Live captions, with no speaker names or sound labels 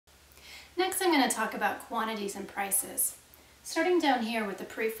Next, I'm going to talk about quantities and prices. Starting down here with the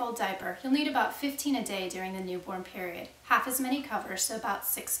pre-fold diaper, you'll need about 15 a day during the newborn period, half as many covers, so about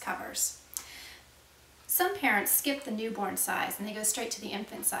 6 covers. Some parents skip the newborn size and they go straight to the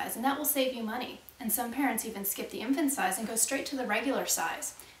infant size, and that will save you money. And some parents even skip the infant size and go straight to the regular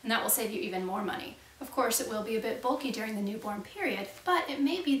size, and that will save you even more money. Of course, it will be a bit bulky during the newborn period, but it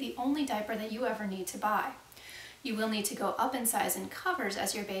may be the only diaper that you ever need to buy. You will need to go up in size in covers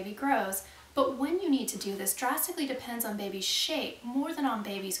as your baby grows, but when you need to do this drastically depends on baby's shape more than on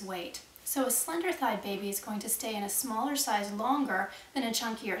baby's weight. So a slender-thighed baby is going to stay in a smaller size longer than a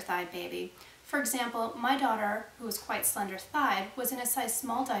chunkier-thighed baby. For example, my daughter, who was quite slender-thighed, was in a size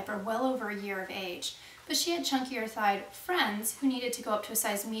small diaper well over a year of age, but she had chunkier-thighed friends who needed to go up to a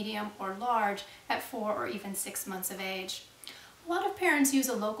size medium or large at 4 or even 6 months of age. A lot of parents use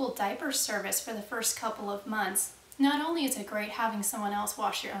a local diaper service for the first couple of months. Not only is it great having someone else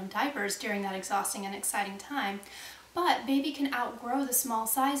wash your own diapers during that exhausting and exciting time, but baby can outgrow the small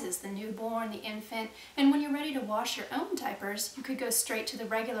sizes, the newborn, the infant, and when you're ready to wash your own diapers, you could go straight to the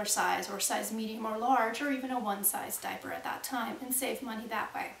regular size or size medium or large or even a one-size diaper at that time and save money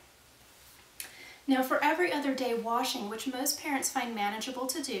that way. Now for every other day washing, which most parents find manageable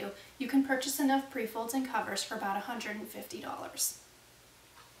to do, you can purchase enough pre-folds and covers for about $150.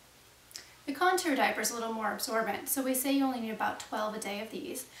 The contour diaper is a little more absorbent, so we say you only need about 12 a day of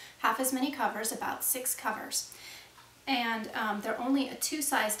these, half as many covers, about 6 covers. And they're only a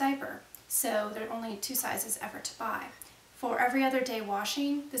 2-size diaper, so there are only 2 sizes ever to buy. For every other day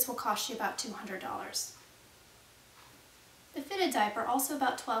washing, this will cost you about $200. The fitted diaper, also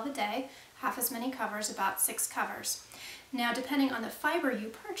about 12 a day, half as many covers, about 6 covers. Now, depending on the fiber you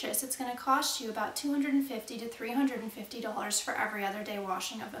purchase, it's going to cost you about $250 to $350 for every other day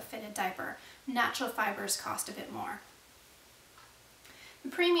washing of a fitted diaper. Natural fibers cost a bit more.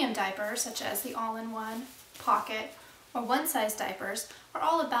 The premium diapers, such as the all-in-one, pocket, or one-size diapers, are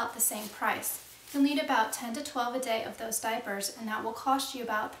all about the same price. You'll need about 10 to 12 a day of those diapers, and that will cost you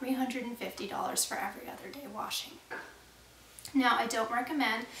about $350 for every other day washing. Now, I don't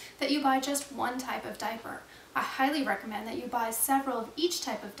recommend that you buy just one type of diaper. I highly recommend that you buy several of each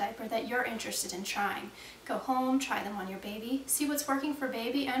type of diaper that you're interested in trying. Go home, try them on your baby, see what's working for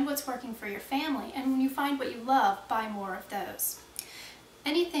baby and what's working for your family, and when you find what you love, buy more of those.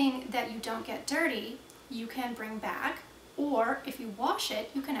 Anything that you don't get dirty, you can bring back, or if you wash it,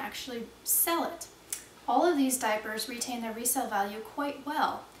 you can actually sell it. All of these diapers retain their resale value quite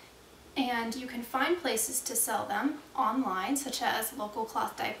well, and you can find places to sell them online, such as local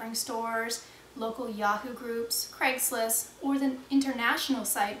cloth diapering stores, local Yahoo groups, Craigslist, or the international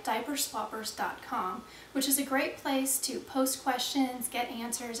site diaperswappers.com, which is a great place to post questions, get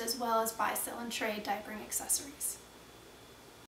answers, as well as buy, sell, and trade diapering accessories.